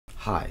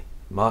Hi,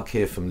 Mark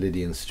here from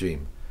Lydian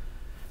Stream.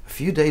 A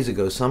few days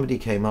ago somebody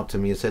came up to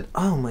me and said,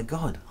 "Oh my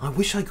God, I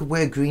wish I could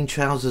wear green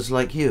trousers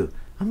like you."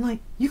 I'm like,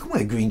 you can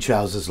wear green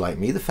trousers like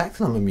me. The fact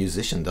that I'm a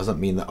musician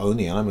doesn't mean that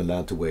only I'm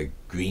allowed to wear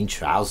green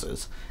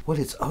trousers. Well,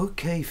 it's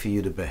okay for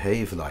you to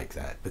behave like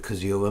that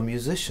because you're a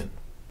musician.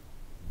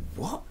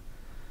 What?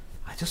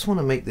 I just want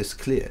to make this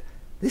clear.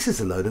 This is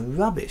a load of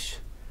rubbish.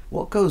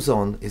 What goes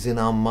on is in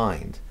our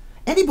mind.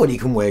 Anybody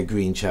can wear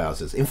green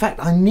trousers. In fact,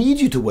 I need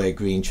you to wear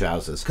green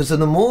trousers because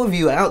the more of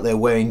you out there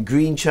wearing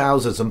green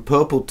trousers and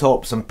purple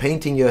tops and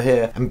painting your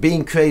hair and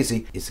being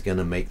crazy, it's going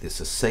to make this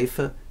a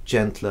safer,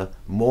 gentler,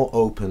 more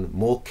open,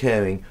 more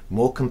caring,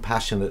 more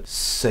compassionate,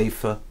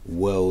 safer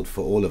world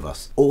for all of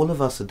us. All of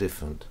us are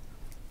different.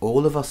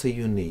 All of us are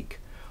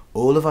unique.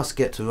 All of us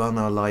get to run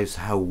our lives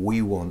how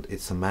we want.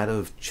 It's a matter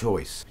of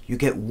choice. You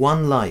get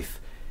one life.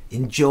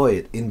 Enjoy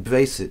it,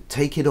 embrace it,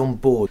 take it on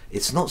board.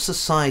 It's not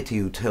society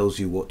who tells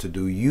you what to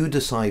do. You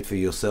decide for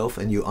yourself,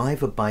 and you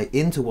either buy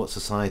into what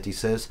society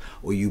says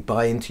or you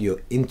buy into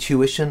your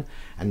intuition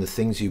and the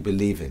things you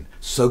believe in.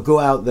 So go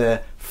out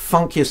there,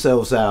 funk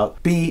yourselves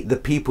out, be the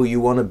people you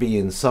want to be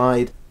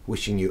inside,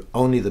 wishing you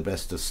only the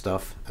best of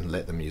stuff, and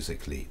let the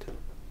music lead.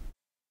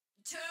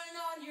 Turn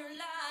on your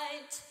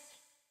light.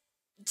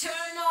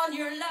 Turn on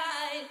your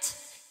light.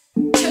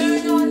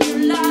 Turn on your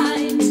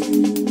light.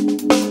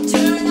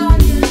 Turn on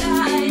your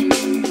light.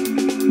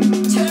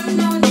 Turn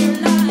on your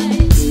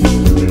light.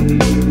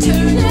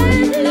 Turn on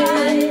your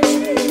light.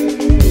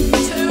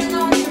 Turn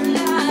on your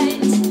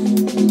light.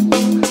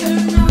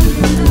 Turn on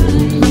your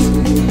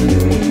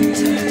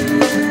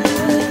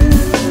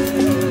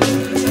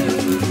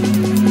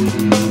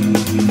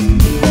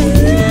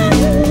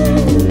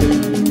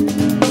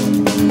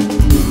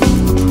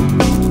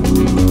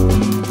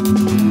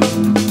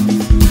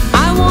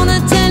I wanna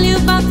tell you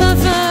about the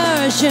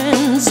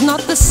versions,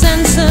 not the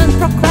censored,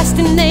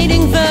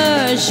 procrastinating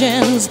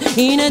versions.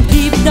 In a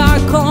deep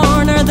dark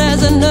corner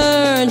there's an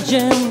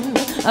urgent,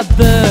 a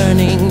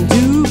burning